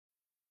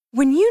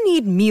When you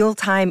need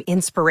mealtime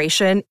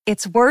inspiration,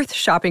 it's worth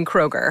shopping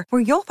Kroger,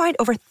 where you'll find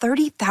over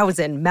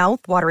 30,000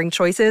 mouth-watering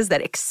choices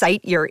that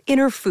excite your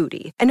inner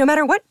foodie. And no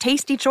matter what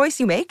tasty choice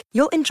you make,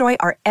 you'll enjoy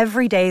our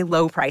everyday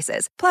low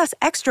prices, plus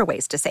extra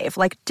ways to save,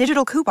 like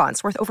digital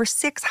coupons worth over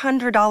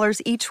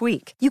 $600 each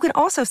week. You can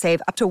also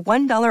save up to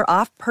 $1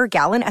 off per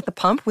gallon at the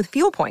pump with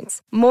fuel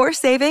points. More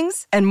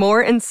savings and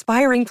more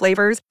inspiring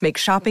flavors make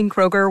shopping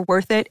Kroger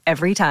worth it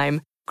every time.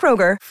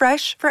 Kroger,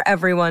 fresh for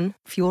everyone.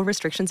 Fuel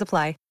restrictions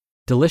apply.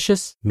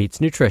 Delicious meets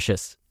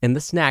nutritious in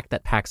the snack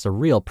that packs a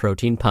real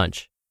protein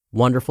punch.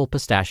 Wonderful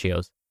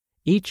Pistachios.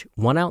 Each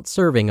 1-ounce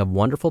serving of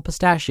Wonderful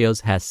Pistachios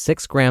has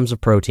 6 grams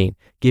of protein,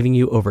 giving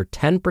you over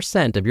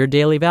 10% of your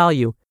daily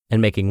value and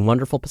making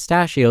Wonderful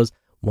Pistachios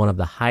one of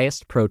the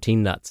highest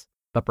protein nuts.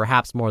 But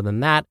perhaps more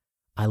than that,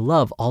 I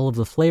love all of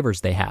the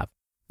flavors they have.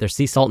 Their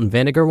sea salt and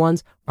vinegar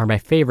ones are my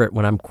favorite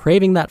when I'm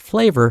craving that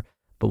flavor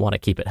but want to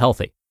keep it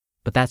healthy.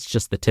 But that's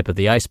just the tip of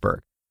the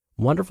iceberg.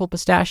 Wonderful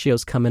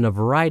Pistachios come in a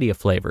variety of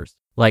flavors,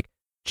 like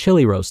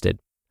chili roasted,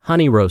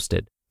 honey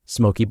roasted,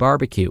 smoky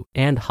barbecue,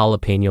 and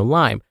jalapeno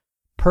lime,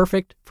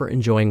 perfect for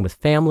enjoying with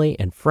family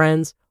and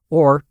friends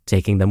or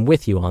taking them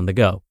with you on the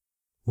go.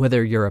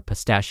 Whether you're a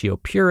pistachio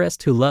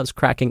purist who loves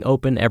cracking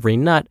open every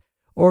nut,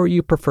 or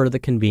you prefer the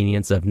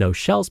convenience of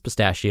no-shells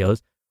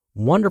pistachios,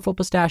 Wonderful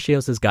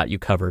Pistachios has got you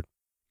covered.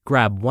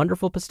 Grab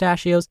Wonderful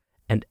Pistachios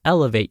and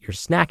elevate your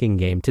snacking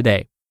game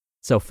today.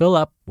 So fill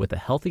up with a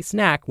healthy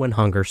snack when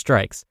hunger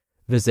strikes.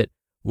 Visit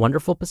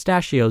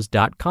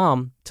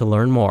wonderfulpistachios.com to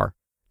learn more.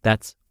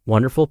 That's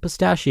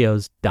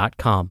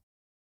wonderfulpistachios.com.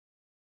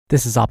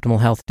 This is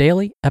Optimal Health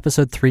Daily,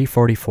 episode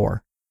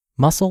 344,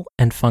 Muscle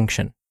and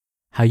Function,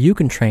 How You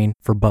Can Train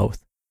for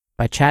Both,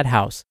 by Chad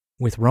House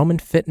with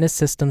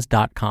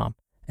RomanFitnessSystems.com.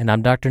 And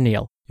I'm Dr.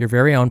 Neil, your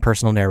very own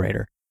personal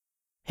narrator.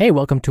 Hey,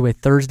 welcome to a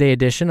Thursday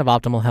edition of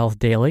Optimal Health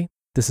Daily.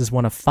 This is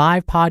one of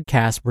 5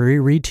 podcasts where we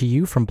read to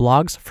you from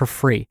blogs for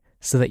free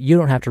so that you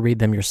don't have to read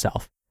them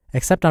yourself,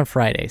 except on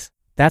Fridays.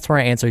 That's where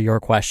I answer your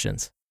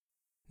questions.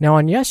 Now,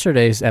 on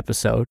yesterday's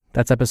episode,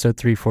 that's episode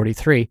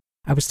 343,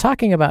 I was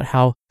talking about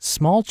how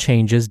small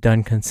changes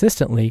done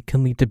consistently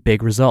can lead to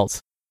big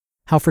results.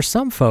 How for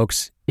some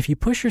folks, if you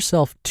push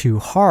yourself too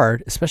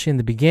hard, especially in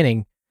the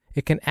beginning,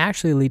 it can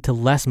actually lead to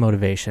less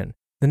motivation.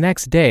 The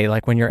next day,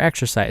 like when you're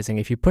exercising,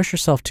 if you push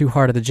yourself too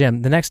hard at the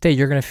gym, the next day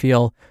you're going to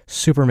feel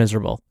super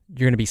miserable.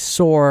 You're going to be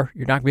sore,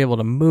 you're not going to be able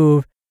to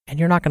move, and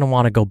you're not going to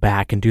want to go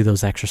back and do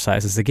those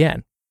exercises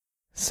again.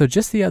 So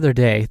just the other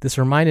day, this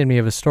reminded me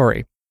of a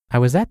story. I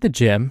was at the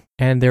gym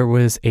and there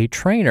was a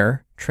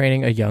trainer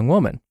training a young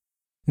woman.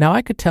 Now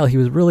I could tell he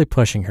was really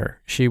pushing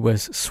her. She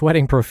was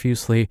sweating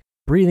profusely,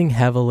 breathing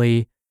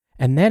heavily,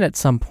 and then at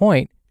some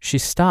point she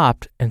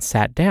stopped and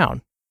sat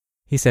down.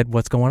 He said,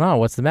 "What's going on?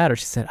 What's the matter?"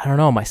 She said, "I don't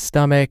know, my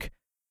stomach."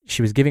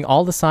 She was giving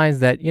all the signs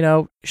that,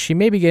 she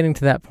may be getting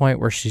to that point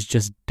where she's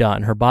just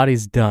done. Her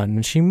body's done,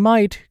 and she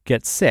might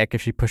get sick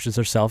if she pushes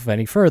herself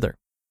any further.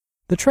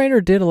 The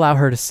trainer did allow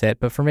her to sit,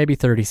 but for maybe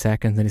 30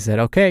 seconds, and he said,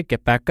 "Okay,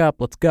 get back up,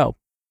 let's go."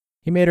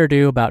 He made her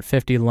do about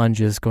 50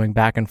 lunges going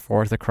back and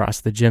forth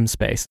across the gym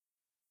space.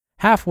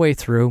 Halfway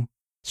through,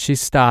 she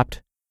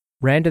stopped,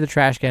 ran to the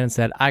trash can and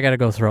said, "I gotta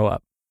go throw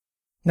up."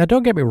 Now,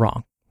 don't get me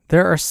wrong.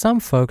 There are some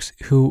folks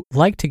who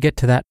like to get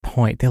to that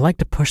point. They like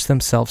to push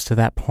themselves to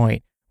that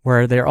point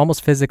where they're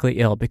almost physically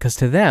ill because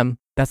to them,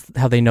 that's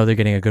how they know they're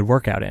getting a good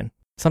workout in.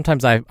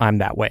 Sometimes I'm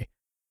that way.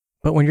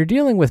 But when you're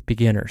dealing with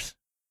beginners,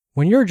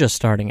 when you're just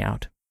starting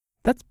out,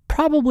 that's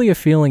probably a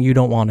feeling you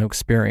don't want to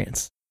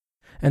experience.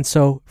 And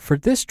so for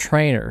this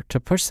trainer to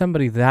push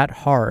somebody that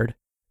hard,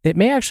 it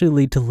may actually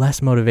lead to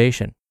less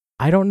motivation.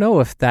 I don't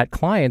know if that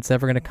client's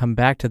ever going to come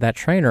back to that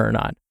trainer or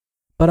not,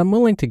 but I'm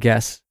willing to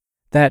guess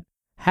that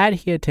had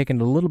he had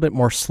taken it a little bit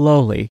more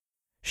slowly,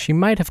 she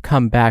might have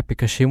come back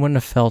because she wouldn't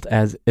have felt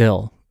as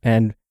ill.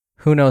 And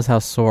who knows how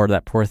sore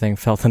that poor thing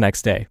felt the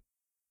next day.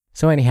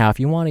 So anyhow, if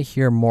you want to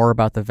hear more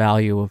about the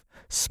value of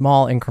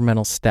small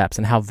incremental steps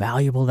and how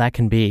valuable that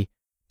can be,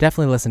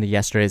 definitely listen to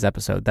yesterday's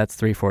episode. That's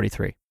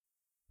 343.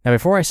 Now,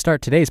 before I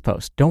start today's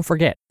post, don't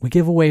forget, we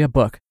give away a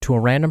book to a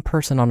random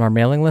person on our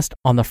mailing list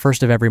on the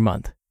 1st of every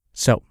month.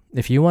 So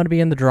if you want to be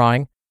in the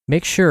drawing,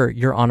 make sure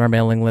you're on our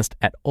mailing list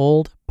at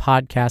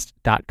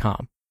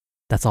oldpodcast.com.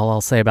 That's all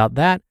I'll say about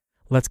that.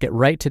 Let's get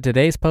right to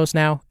today's post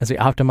now as we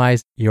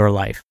optimize your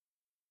life.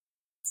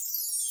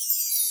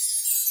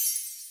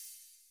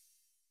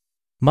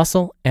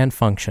 Muscle and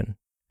Function,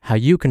 How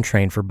You Can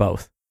Train for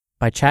Both,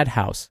 by Chad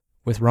House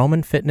with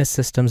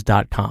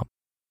RomanFitnessSystems.com.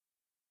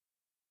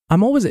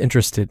 I'm always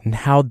interested in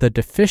how the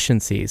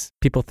deficiencies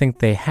people think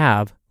they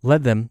have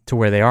led them to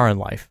where they are in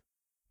life,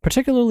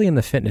 particularly in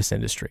the fitness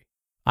industry.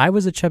 I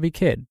was a chubby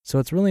kid, so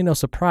it's really no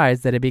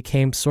surprise that I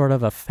became sort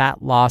of a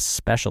fat loss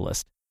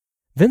specialist.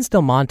 Vince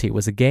Del Monte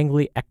was a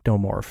gangly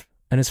ectomorph,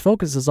 and his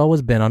focus has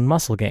always been on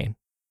muscle gain.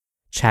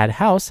 Chad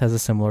House has a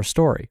similar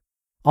story.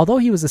 Although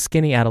he was a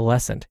skinny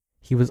adolescent,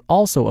 he was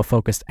also a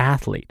focused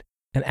athlete,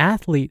 an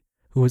athlete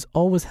who was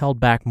always held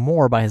back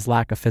more by his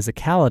lack of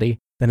physicality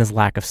than his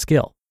lack of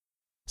skill.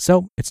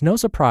 So it's no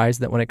surprise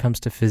that when it comes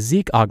to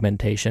physique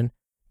augmentation,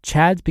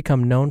 Chad's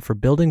become known for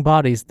building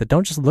bodies that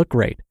don't just look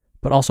great,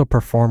 but also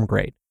perform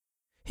great.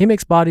 He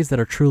makes bodies that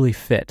are truly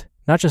fit,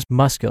 not just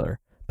muscular,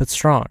 but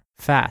strong,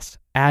 fast,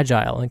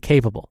 agile, and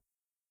capable.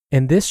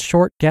 In this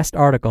short guest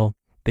article,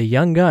 the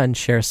young gun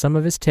shares some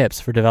of his tips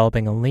for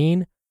developing a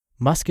lean,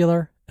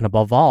 muscular, and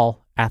above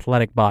all,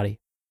 athletic body.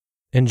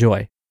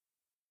 Enjoy.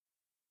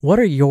 What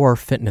are your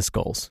fitness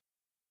goals?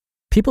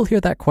 People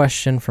hear that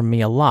question from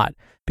me a lot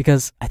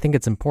because I think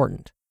it's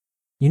important.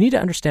 You need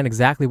to understand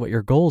exactly what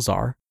your goals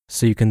are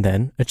so you can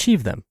then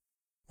achieve them.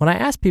 When I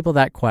ask people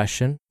that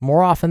question,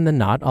 more often than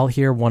not, I'll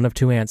hear one of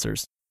two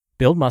answers: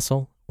 build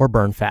muscle or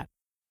burn fat.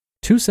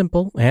 Two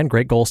simple and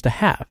great goals to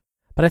have,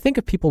 but I think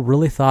if people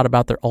really thought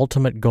about their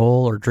ultimate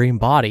goal or dream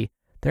body,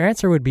 their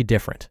answer would be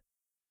different.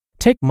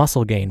 Take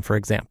muscle gain, for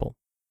example.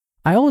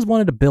 I always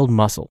wanted to build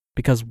muscle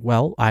because,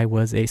 well, I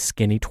was a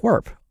skinny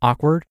twerp,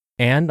 awkward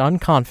and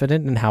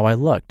unconfident in how I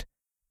looked,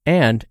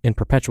 and in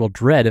perpetual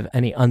dread of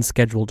any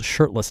unscheduled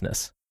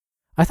shirtlessness.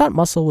 I thought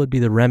muscle would be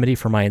the remedy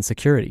for my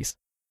insecurities.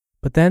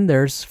 But then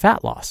there's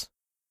fat loss.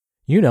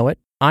 You know it,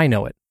 I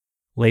know it.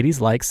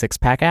 Ladies like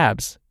six-pack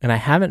abs, and I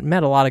haven't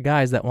met a lot of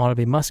guys that want to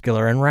be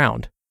muscular and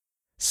round.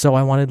 So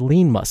I wanted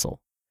lean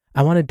muscle.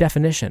 I wanted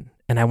definition,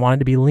 and I wanted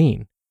to be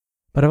lean.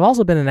 But I've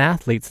also been an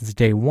athlete since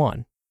day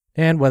one.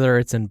 And whether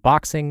it's in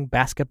boxing,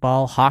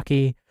 basketball,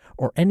 hockey,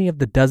 or any of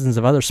the dozens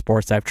of other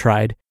sports I've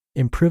tried,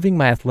 improving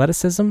my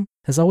athleticism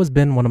has always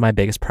been one of my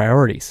biggest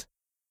priorities.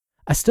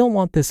 I still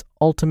want this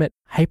ultimate,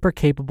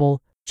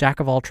 hyper-capable,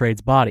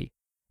 jack-of-all-trades body.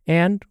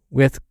 And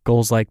with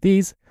goals like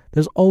these,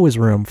 there's always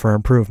room for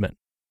improvement.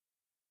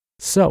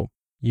 So,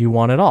 you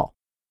want it all?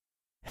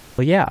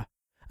 Well, yeah,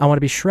 I want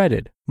to be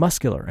shredded,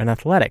 muscular, and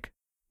athletic.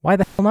 Why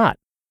the hell not?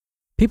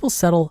 People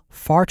settle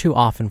far too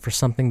often for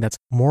something that's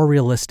more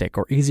realistic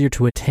or easier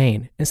to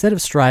attain instead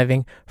of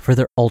striving for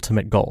their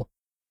ultimate goal.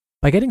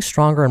 By getting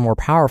stronger and more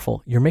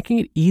powerful, you're making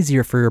it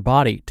easier for your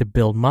body to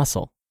build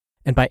muscle.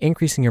 And by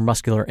increasing your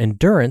muscular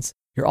endurance,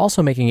 you're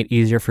also making it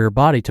easier for your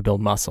body to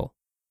build muscle.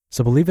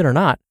 So believe it or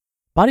not,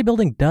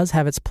 bodybuilding does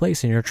have its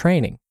place in your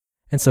training,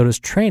 and so does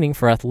training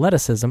for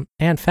athleticism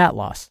and fat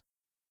loss.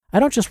 I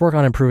don't just work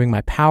on improving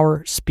my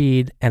power,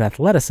 speed, and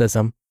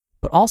athleticism,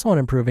 but also on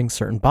improving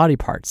certain body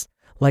parts,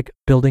 like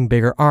building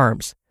bigger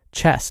arms,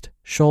 chest,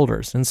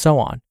 shoulders, and so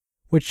on,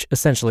 which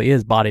essentially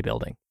is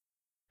bodybuilding.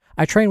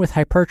 I train with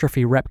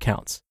hypertrophy rep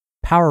counts,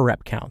 power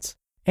rep counts,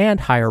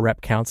 and higher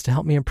rep counts to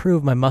help me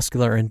improve my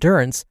muscular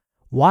endurance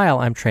while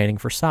I'm training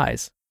for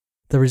size.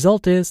 The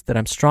result is that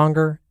I'm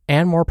stronger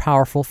and more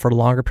powerful for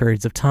longer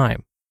periods of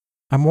time.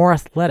 I'm more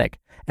athletic,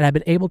 and I've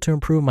been able to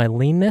improve my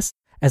leanness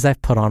as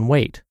I've put on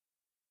weight.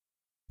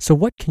 So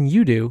what can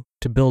you do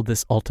to build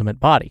this ultimate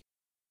body?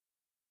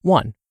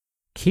 1.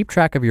 Keep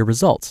track of your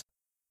results.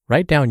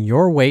 Write down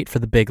your weight for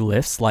the big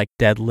lifts like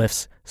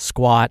deadlifts,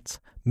 squats,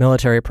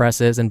 military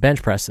presses, and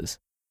bench presses.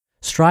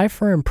 Strive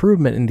for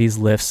improvement in these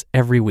lifts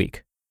every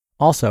week.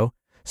 Also,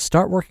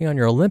 start working on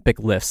your Olympic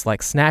lifts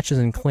like snatches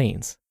and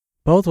cleans.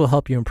 Both will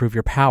help you improve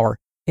your power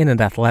in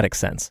an athletic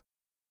sense.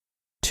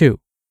 2.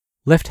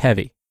 Lift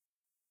heavy.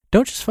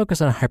 Don't just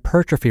focus on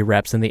hypertrophy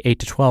reps in the 8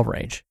 to 12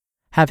 range.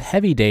 Have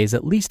heavy days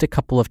at least a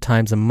couple of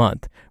times a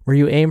month where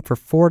you aim for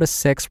 4 to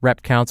 6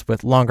 rep counts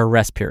with longer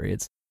rest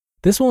periods.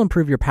 This will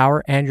improve your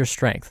power and your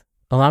strength,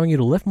 allowing you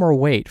to lift more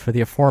weight for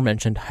the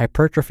aforementioned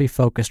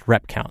hypertrophy-focused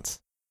rep counts.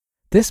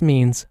 This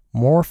means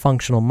more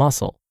functional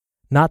muscle,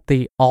 not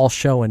the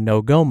all-show and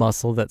no-go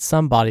muscle that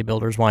some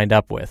bodybuilders wind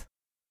up with.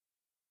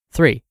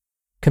 3.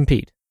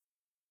 Compete.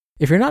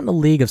 If you're not in a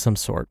league of some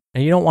sort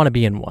and you don't want to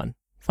be in one,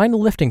 find a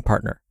lifting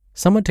partner,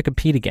 someone to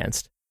compete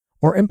against,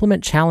 or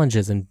implement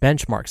challenges and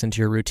benchmarks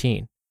into your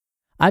routine.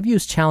 I've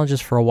used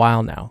challenges for a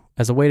while now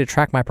as a way to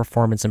track my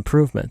performance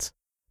improvements,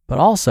 but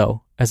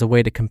also as a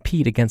way to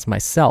compete against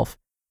myself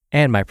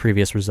and my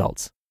previous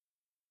results.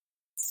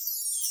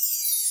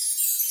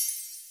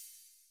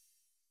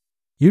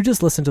 You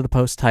just listened to the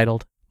post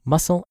titled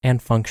Muscle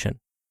and Function,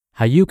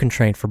 How You Can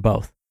Train for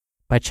Both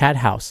by Chad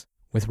House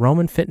with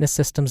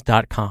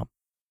RomanFitnessSystems.com.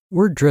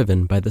 We're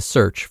driven by the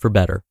search for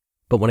better,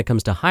 but when it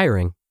comes to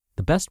hiring,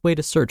 the best way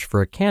to search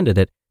for a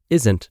candidate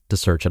isn't to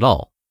search at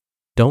all.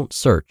 Don't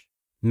search,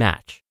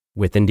 match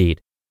with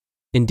Indeed.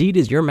 Indeed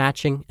is your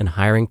matching and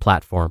hiring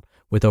platform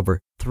with over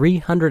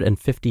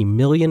 350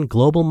 million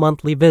global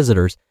monthly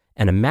visitors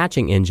and a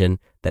matching engine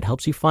that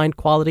helps you find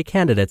quality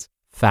candidates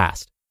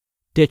fast.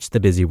 Ditch the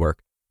busy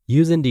work.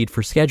 Use Indeed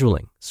for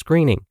scheduling,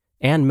 screening,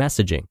 and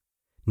messaging.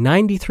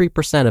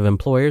 93% of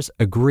employers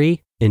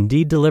agree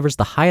Indeed delivers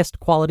the highest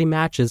quality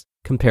matches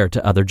compared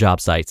to other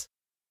job sites.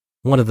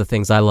 One of the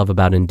things I love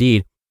about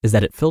Indeed is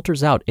that it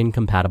filters out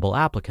incompatible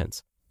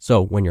applicants.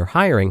 So when you're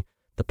hiring,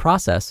 the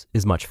process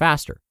is much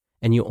faster,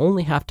 and you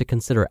only have to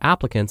consider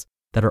applicants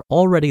that are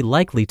already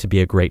likely to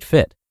be a great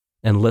fit.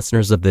 And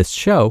listeners of this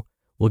show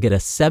will get a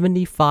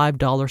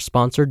 $75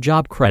 sponsored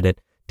job credit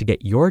to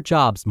get your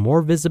jobs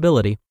more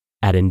visibility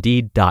at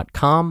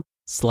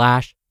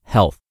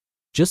Indeed.com/health.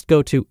 Just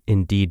go to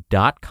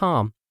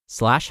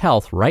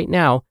Indeed.com/health right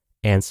now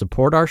and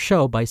support our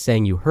show by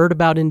saying you heard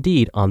about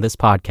Indeed on this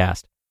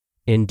podcast.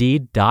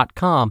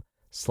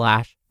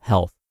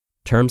 Indeed.com/health.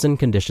 Terms and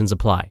conditions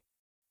apply.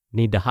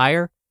 Need to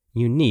hire?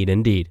 You need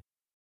Indeed.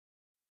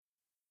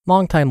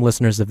 Longtime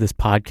listeners of this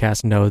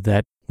podcast know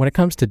that when it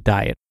comes to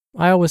diet,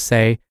 I always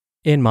say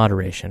in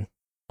moderation.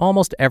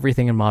 Almost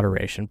everything in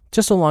moderation,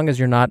 just so long as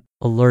you're not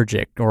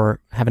allergic or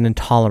have an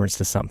intolerance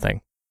to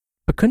something.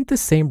 But couldn't the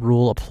same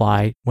rule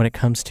apply when it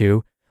comes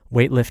to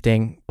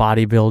weightlifting,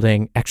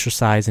 bodybuilding,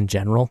 exercise in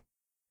general?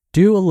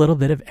 Do a little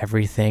bit of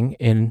everything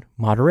in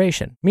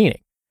moderation,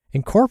 meaning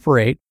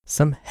incorporate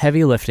some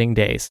heavy lifting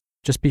days.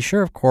 Just be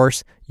sure, of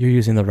course, you're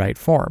using the right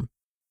form.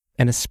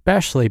 And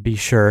especially be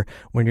sure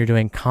when you're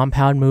doing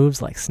compound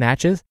moves like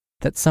snatches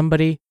that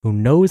somebody who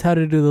knows how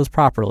to do those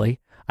properly,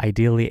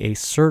 ideally a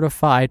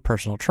certified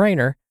personal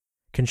trainer,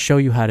 can show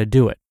you how to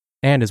do it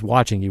and is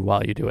watching you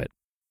while you do it.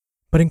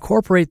 But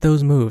incorporate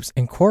those moves.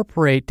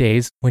 Incorporate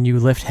days when you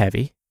lift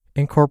heavy.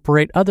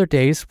 Incorporate other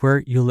days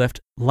where you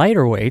lift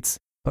lighter weights,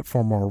 but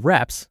for more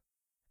reps.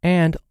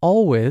 And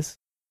always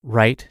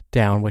write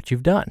down what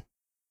you've done.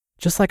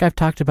 Just like I've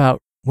talked about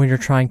when you're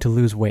trying to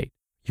lose weight.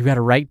 You've got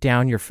to write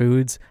down your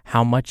foods,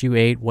 how much you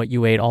ate, what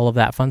you ate, all of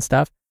that fun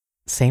stuff.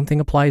 Same thing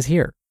applies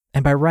here.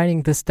 And by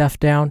writing this stuff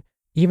down,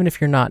 even if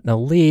you're not in a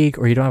league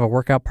or you don't have a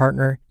workout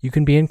partner, you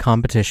can be in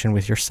competition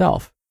with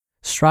yourself.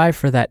 Strive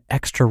for that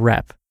extra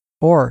rep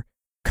or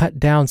cut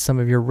down some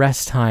of your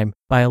rest time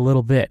by a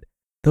little bit.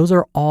 Those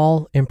are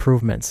all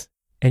improvements.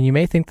 And you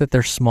may think that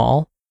they're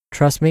small.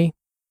 Trust me,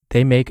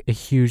 they make a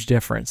huge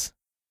difference.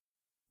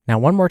 Now,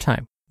 one more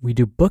time, we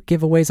do book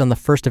giveaways on the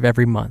first of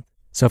every month.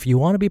 So if you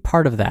want to be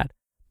part of that,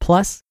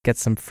 plus get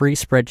some free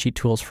spreadsheet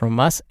tools from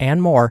us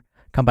and more,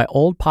 come by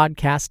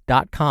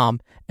oldpodcast.com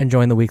and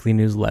join the weekly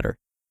newsletter.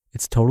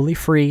 It's totally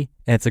free,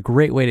 and it's a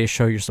great way to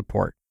show your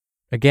support.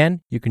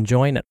 Again, you can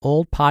join at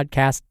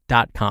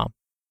oldpodcast.com.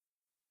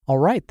 All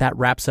right, that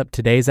wraps up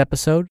today's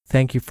episode.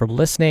 Thank you for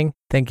listening.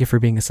 Thank you for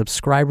being a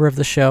subscriber of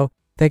the show.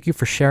 Thank you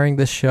for sharing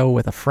this show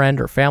with a friend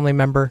or family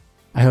member.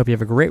 I hope you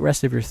have a great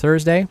rest of your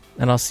Thursday,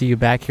 and I'll see you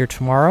back here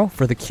tomorrow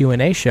for the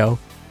Q&A show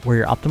where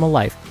your optimal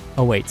life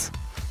awaits.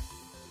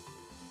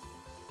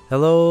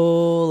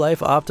 Hello,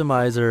 Life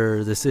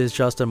Optimizer. This is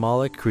Justin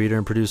Malik, creator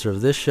and producer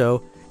of this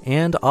show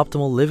and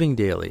Optimal Living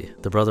Daily,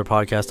 the brother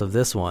podcast of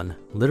this one.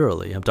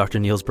 Literally, I'm Dr.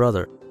 Neil's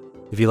brother.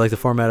 If you like the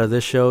format of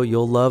this show,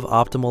 you'll love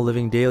Optimal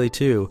Living Daily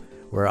too,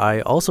 where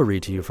I also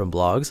read to you from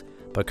blogs,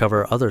 but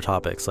cover other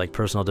topics like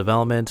personal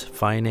development,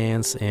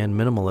 finance, and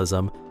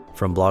minimalism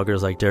from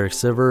bloggers like Derek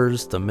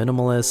Sivers, The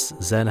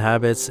Minimalists, Zen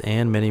Habits,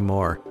 and many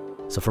more.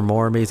 So for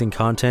more amazing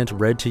content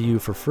read to you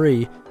for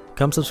free,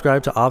 come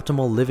subscribe to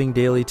Optimal Living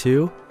Daily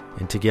too,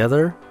 and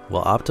together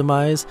we'll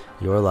optimize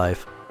your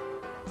life.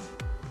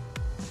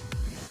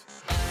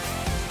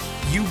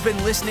 You've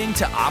been listening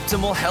to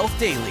Optimal Health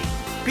Daily.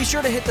 Be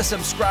sure to hit the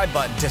subscribe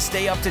button to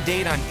stay up to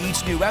date on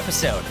each new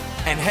episode,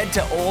 and head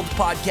to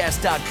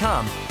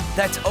oldpodcast.com.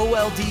 That's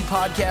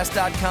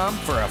oldpodcast.com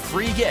for a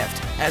free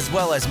gift, as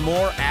well as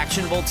more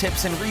actionable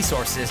tips and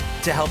resources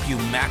to help you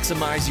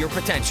maximize your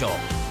potential.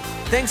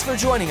 Thanks for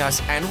joining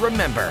us, and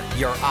remember,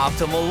 your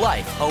optimal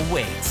life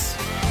awaits.